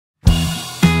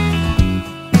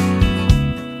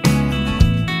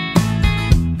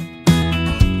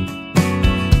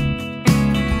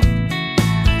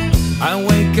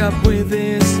up with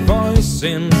this voice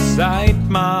inside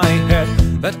my head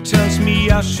that tells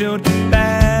me I should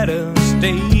better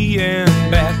stay in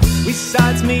bed.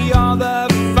 Besides me, all the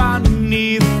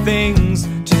funny things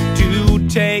to do.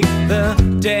 Take the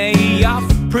day off,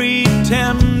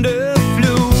 pretend a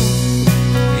flu.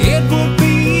 It would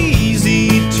be easy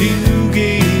to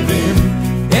give in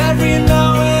every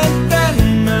now and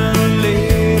then a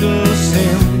little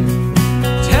sin.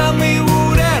 Tell me,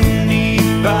 would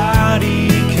anybody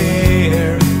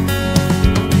care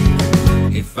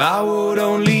if I would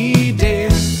only dare?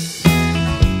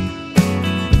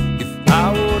 If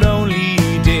I would only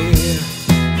dare.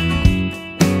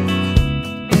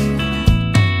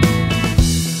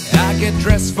 I get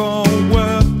dressed for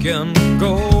work and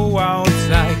go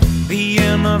outside. The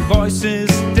inner voice is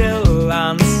still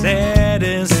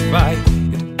unsatisfied.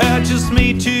 It urges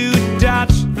me to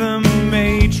dodge the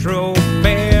metro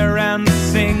fare and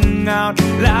sing out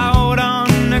loud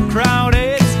on a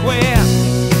crowded square.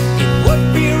 It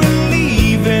would be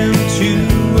relieving to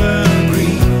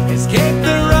agree, escape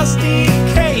the rusty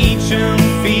cage and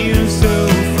feel so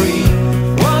free.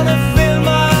 Wanna fill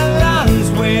my lungs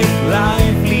with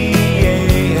lively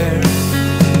air.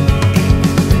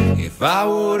 If I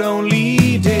would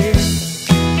only dare.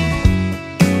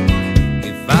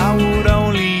 If I would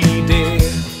only dare.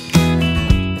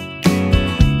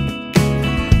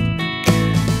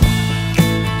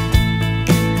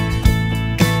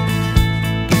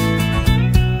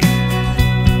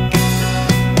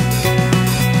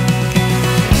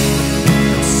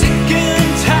 Sick and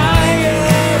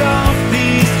tired of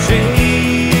these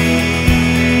chains.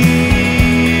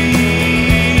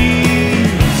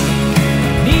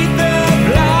 Need the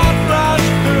blood rush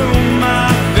through my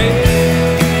veins.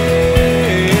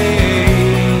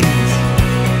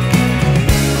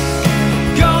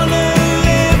 Gonna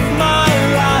live my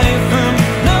life and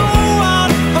no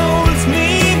one holds me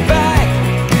back.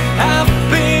 I've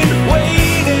been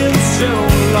waiting so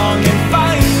long and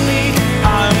finally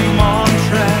I'm on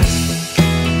track.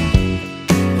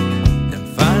 And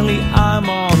finally I'm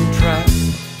on track.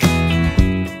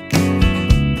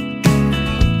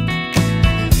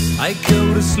 I go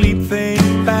to sleep, think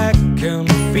back and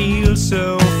feel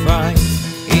so fine.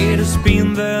 It has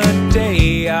been the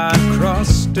day I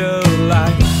crossed the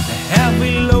line. The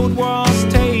heavy load was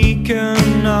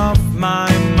taken off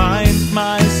my mind.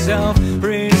 My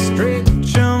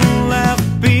self-restriction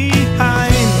left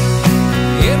behind.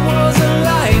 It was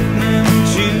enlightening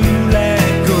to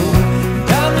let go.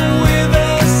 Done with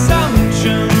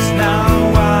assumptions, now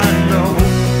I know.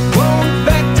 Won't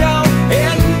back down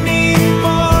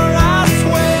anymore, I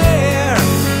swear.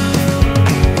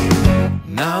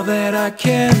 Now that I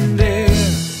can dare.